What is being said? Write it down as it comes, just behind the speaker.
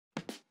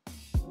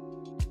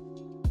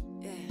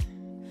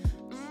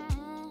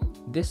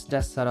This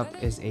desk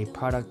setup is a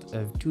product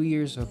of 2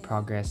 years of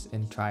progress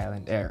and trial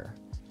and error.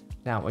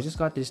 Now, I just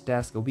got this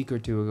desk a week or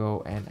two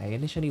ago and I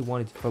initially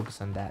wanted to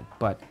focus on that,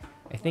 but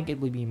I think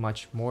it would be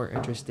much more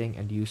interesting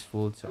and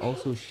useful to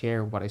also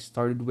share what I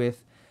started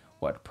with,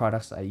 what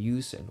products I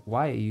use and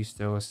why I use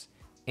those,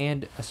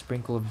 and a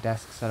sprinkle of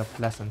desk setup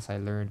lessons I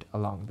learned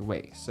along the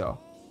way. So,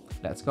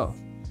 let's go.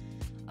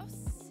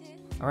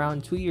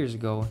 Around 2 years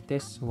ago,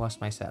 this was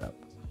my setup: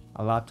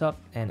 a laptop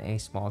and a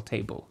small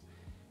table.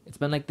 It's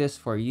been like this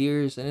for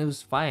years and it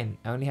was fine.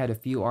 I only had a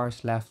few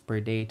hours left per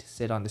day to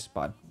sit on the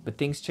spot, but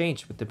things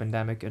changed with the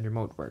pandemic and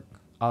remote work.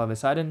 All of a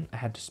sudden, I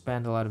had to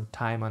spend a lot of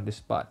time on the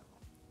spot.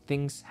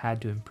 Things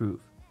had to improve.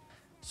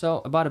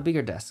 So I bought a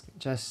bigger desk,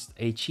 just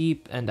a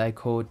cheap and I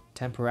quote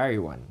temporary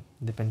one.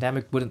 The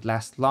pandemic wouldn't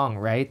last long,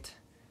 right?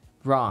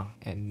 Wrong,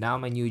 and now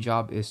my new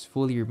job is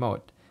fully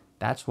remote.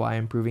 That's why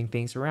I'm improving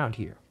things around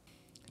here.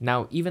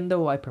 Now, even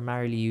though I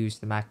primarily use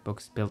the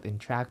MacBook's built-in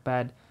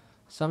trackpad,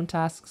 some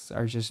tasks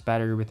are just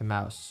better with a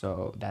mouse,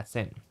 so that's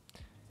it.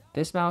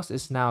 This mouse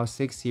is now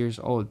 6 years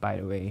old, by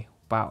the way.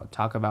 Wow,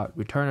 talk about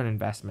return on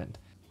investment.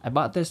 I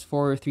bought this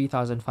for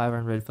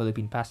 3,500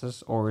 Philippine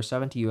pesos or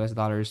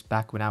 $70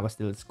 back when I was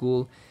still at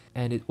school,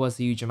 and it was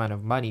a huge amount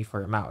of money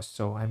for a mouse,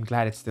 so I'm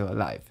glad it's still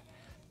alive.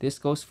 This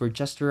goes for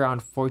just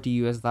around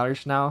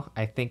 $40 now.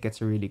 I think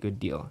it's a really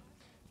good deal.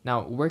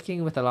 Now,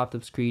 working with a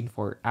laptop screen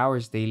for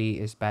hours daily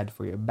is bad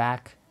for your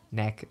back,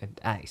 neck, and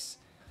eyes.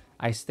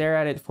 I stare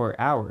at it for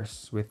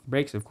hours, with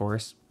breaks of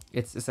course.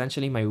 It's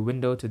essentially my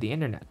window to the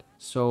internet.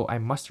 So I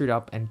mustered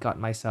up and got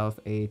myself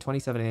a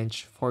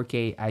 27-inch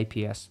 4K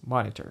IPS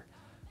monitor.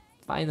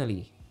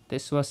 Finally,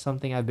 this was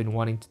something I've been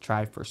wanting to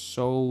try for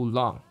so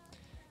long.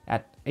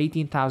 At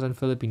 18,000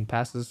 Philippine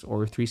pesos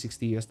or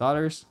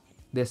 $360,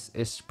 this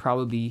is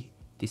probably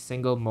the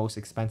single most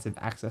expensive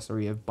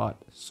accessory I've bought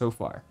so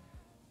far,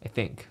 I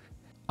think.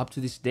 Up to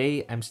this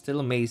day, I'm still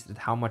amazed at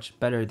how much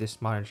better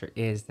this monitor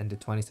is than the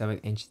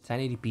 27-inch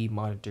 1080p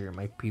monitor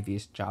my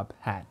previous job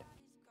had.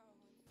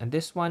 And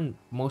this one,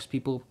 most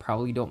people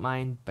probably don't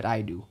mind, but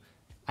I do.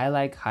 I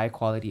like high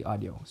quality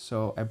audio,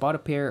 so I bought a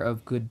pair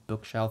of good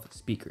bookshelf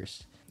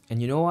speakers. And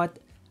you know what?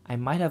 I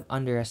might have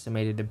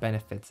underestimated the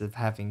benefits of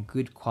having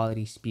good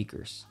quality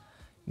speakers.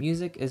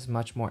 Music is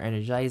much more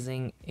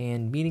energizing,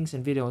 and meetings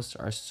and videos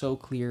are so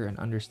clear and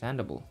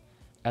understandable.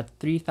 At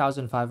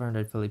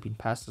 3,500 Philippine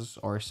pesos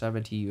or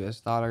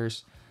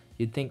 $70,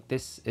 you'd think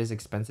this is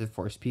expensive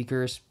for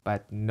speakers,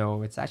 but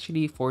no, it's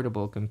actually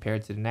affordable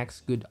compared to the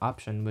next good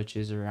option, which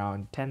is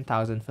around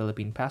 10,000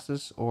 Philippine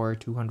pesos or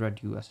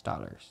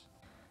 $200.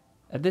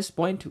 At this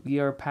point, we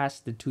are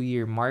past the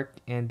 2-year mark,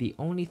 and the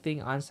only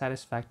thing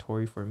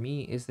unsatisfactory for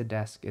me is the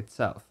desk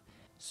itself.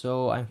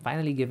 So I'm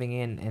finally giving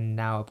in and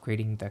now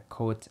upgrading the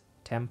quote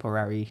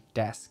temporary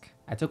desk.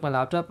 I took my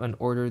laptop and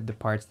ordered the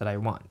parts that I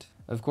want.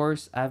 Of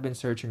course, I've been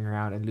searching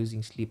around and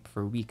losing sleep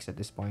for weeks at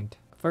this point.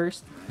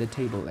 First, the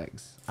table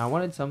legs. I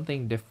wanted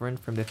something different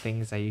from the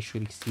things I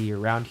usually see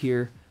around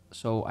here,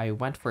 so I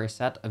went for a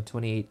set of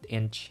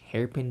 28-inch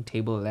hairpin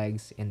table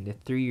legs in the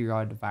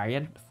 3-rod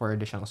variant for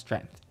additional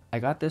strength. I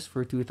got this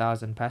for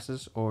 2,000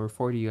 pesos or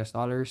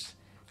 $40.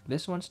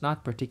 This one's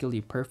not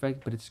particularly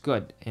perfect, but it's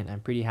good and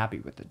I'm pretty happy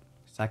with it.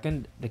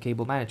 Second, the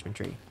cable management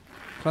tray.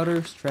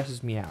 Clutter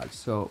stresses me out,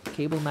 so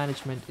cable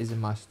management is a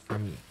must for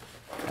me.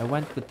 I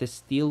went with this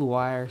steel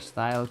wire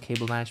style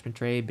cable management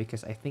tray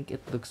because I think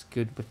it looks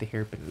good with the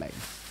hairpin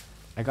legs.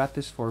 I got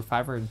this for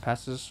 500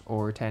 pesos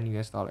or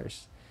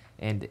 $10,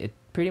 and it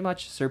pretty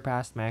much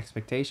surpassed my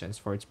expectations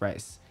for its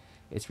price.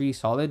 It's really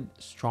solid,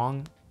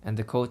 strong, and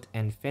the coat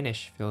and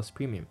finish feels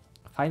premium.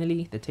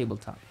 Finally, the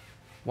tabletop.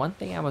 One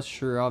thing I was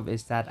sure of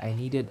is that I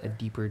needed a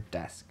deeper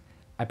desk.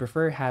 I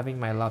prefer having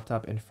my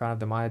laptop in front of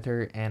the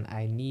monitor, and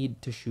I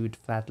need to shoot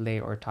flat lay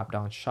or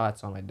top-down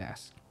shots on my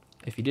desk.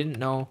 If you didn't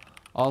know,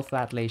 all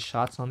flat lay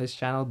shots on this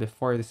channel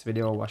before this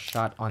video was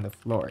shot on the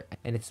floor,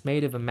 and it's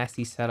made of a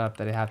messy setup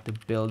that I have to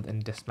build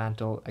and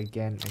dismantle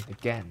again and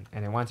again,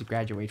 and I want to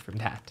graduate from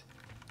that.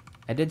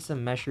 I did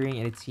some measuring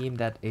and it seemed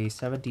that a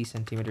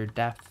 70cm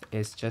depth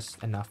is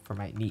just enough for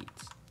my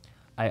needs.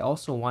 I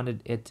also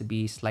wanted it to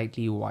be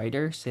slightly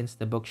wider since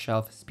the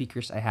bookshelf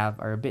speakers I have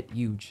are a bit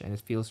huge and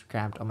it feels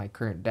cramped on my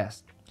current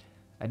desk.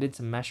 I did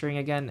some measuring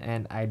again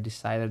and I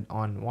decided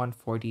on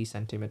 140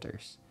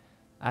 centimeters.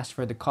 As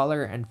for the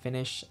color and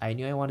finish, I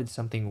knew I wanted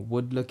something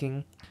wood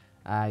looking.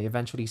 I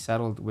eventually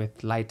settled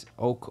with light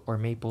oak or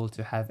maple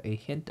to have a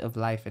hint of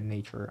life and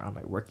nature on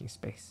my working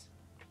space.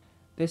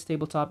 This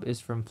tabletop is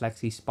from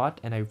Flexi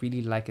Spot and I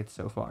really like it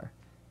so far.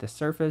 The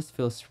surface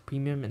feels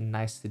premium and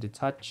nice to the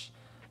touch.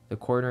 The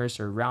corners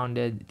are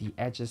rounded, the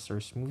edges are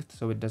smooth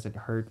so it doesn't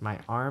hurt my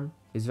arm.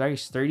 It's very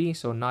sturdy,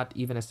 so not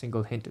even a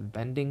single hint of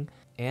bending,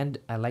 and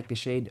I like the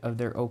shade of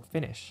their oak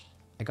finish.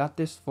 I got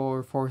this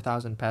for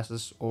 4,000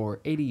 pesos or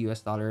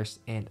 $80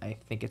 and I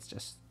think it's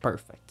just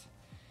perfect.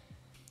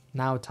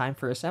 Now time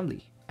for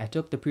assembly. I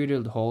took the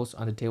pre-drilled holes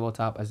on the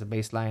tabletop as a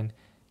baseline,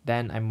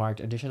 then I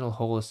marked additional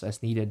holes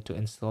as needed to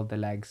install the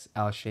leg's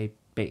L-shaped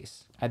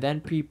base. I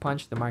then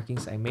pre-punched the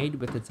markings I made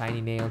with a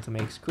tiny nail to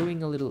make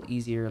screwing a little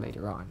easier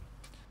later on.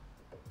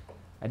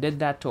 I did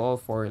that to all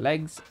 4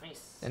 legs,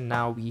 and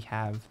now we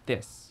have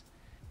this.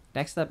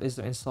 Next up is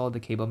to install the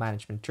cable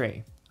management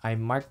tray. I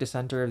marked the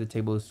center of the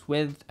table's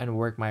width and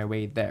worked my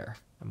way there.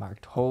 I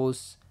marked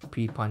holes,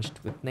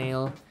 pre-punched with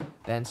nail,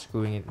 then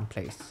screwing it in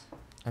place.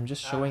 I'm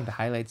just showing the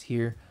highlights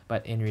here,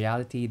 but in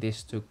reality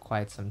this took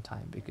quite some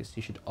time because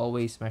you should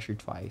always measure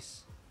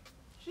twice.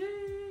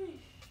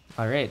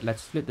 Alright,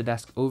 let's flip the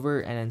desk over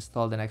and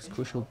install the next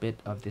crucial bit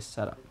of this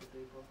setup.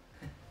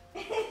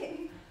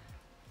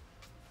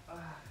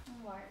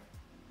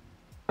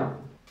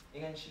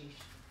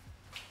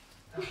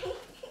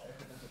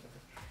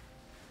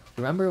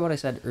 Remember what I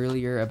said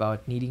earlier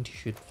about needing to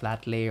shoot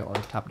flat lay or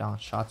top-down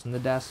shots on the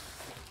desk?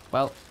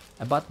 Well,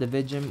 I bought the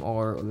Vidgem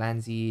or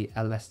Ulanzi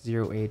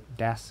LS08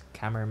 desk,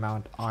 camera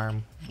mount,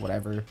 arm,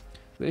 whatever,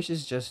 which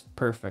is just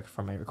perfect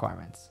for my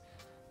requirements.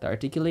 The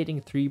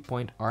articulating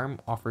 3-point arm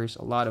offers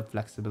a lot of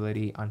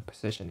flexibility on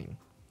positioning.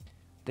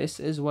 This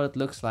is what it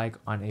looks like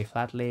on a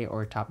flat lay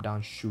or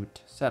top-down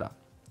shoot setup.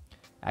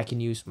 I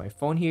can use my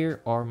phone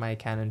here or my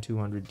Canon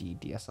 200D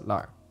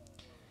DSLR.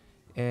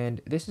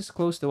 And this is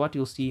close to what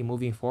you'll see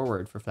moving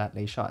forward for flat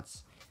lay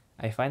shots.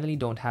 I finally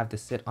don't have to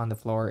sit on the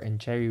floor and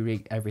jerry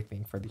rig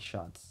everything for these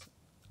shots.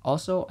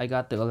 Also, I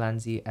got the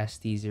Ulanzi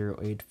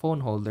ST08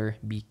 phone holder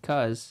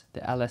because the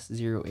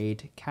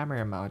LS08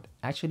 camera mount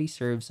actually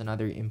serves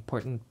another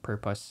important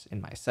purpose in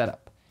my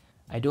setup.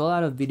 I do a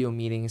lot of video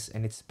meetings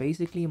and it's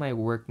basically my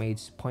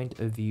workmate's point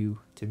of view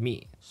to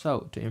me.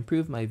 So to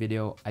improve my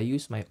video, I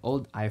use my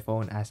old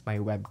iPhone as my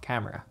web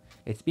camera.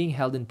 It's being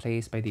held in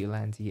place by the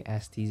Ulanzi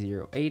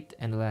ST08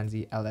 and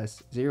Ulanzi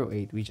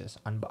LS08 we just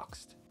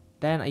unboxed.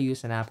 Then I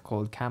use an app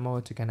called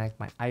Camo to connect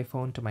my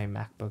iPhone to my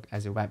MacBook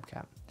as a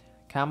webcam.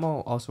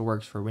 Camo also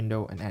works for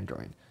Windows and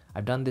Android.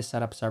 I've done this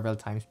setup several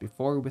times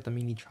before with a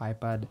mini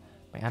tripod,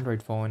 my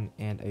Android phone,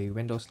 and a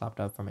Windows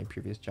laptop from my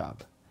previous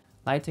job.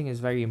 Lighting is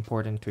very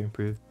important to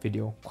improve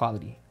video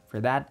quality. For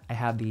that, I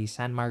have the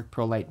Sandmark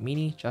Pro Light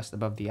Mini just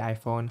above the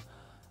iPhone,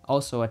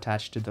 also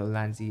attached to the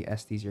Ulanzi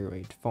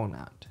ST08 phone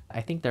mount.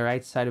 I think the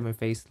right side of my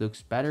face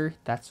looks better,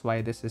 that's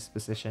why this is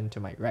positioned to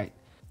my right.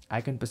 I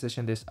can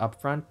position this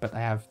up front, but I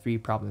have 3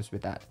 problems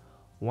with that.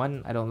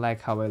 1, I don't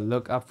like how I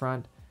look up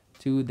front.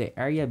 2, the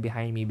area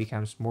behind me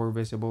becomes more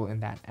visible in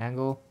that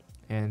angle.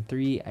 And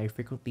 3, I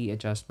frequently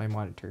adjust my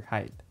monitor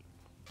height.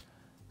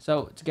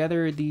 So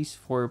together, these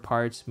 4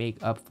 parts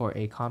make up for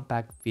a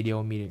compact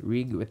video meeting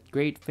rig with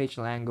great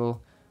facial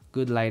angle,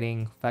 good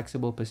lighting,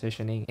 flexible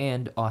positioning,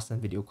 and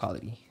awesome video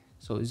quality.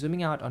 So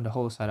zooming out on the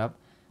whole setup,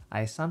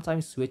 I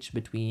sometimes switch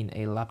between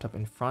a laptop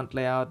in front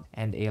layout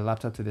and a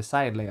laptop to the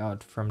side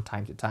layout from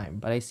time to time,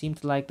 but I seem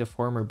to like the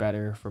former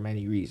better for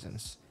many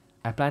reasons.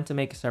 I plan to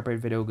make a separate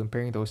video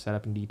comparing those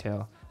setup in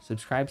detail.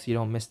 Subscribe so you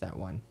don't miss that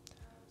one.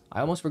 I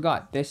almost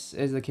forgot, this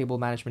is the cable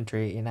management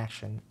tray in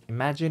action.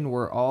 Imagine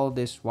where all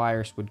these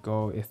wires would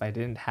go if I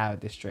didn't have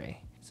this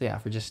tray. So yeah,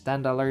 for just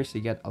 $10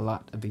 you get a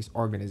lot of these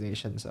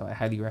organizations, so I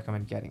highly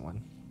recommend getting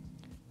one.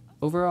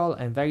 Overall,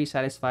 I'm very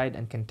satisfied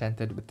and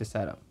contented with the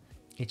setup.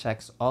 It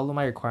checks all of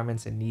my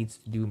requirements and needs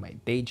to do my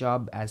day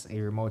job as a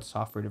remote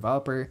software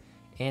developer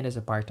and as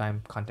a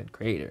part-time content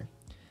creator.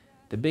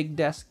 The big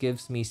desk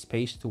gives me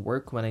space to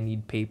work when I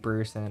need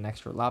papers and an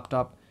extra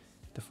laptop.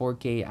 The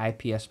 4K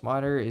IPS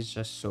monitor is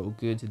just so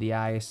good to the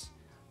eyes.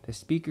 The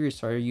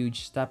speakers are a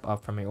huge step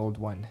up from my old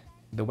one.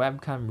 The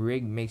webcam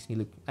rig makes me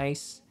look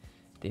nice.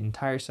 The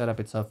entire setup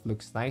itself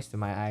looks nice to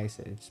my eyes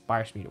and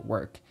inspires me to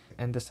work.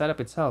 And the setup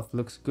itself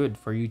looks good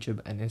for YouTube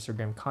and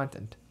Instagram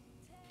content.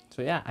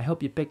 So yeah, I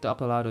hope you picked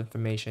up a lot of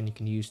information you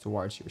can use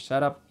towards your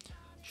setup.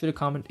 Shoot a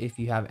comment if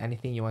you have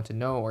anything you want to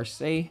know or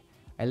say.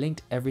 I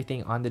linked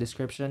everything on the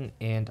description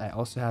and I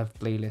also have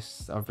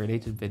playlists of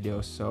related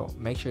videos, so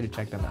make sure to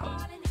check them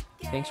out.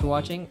 Thanks for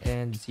watching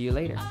and see you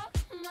later.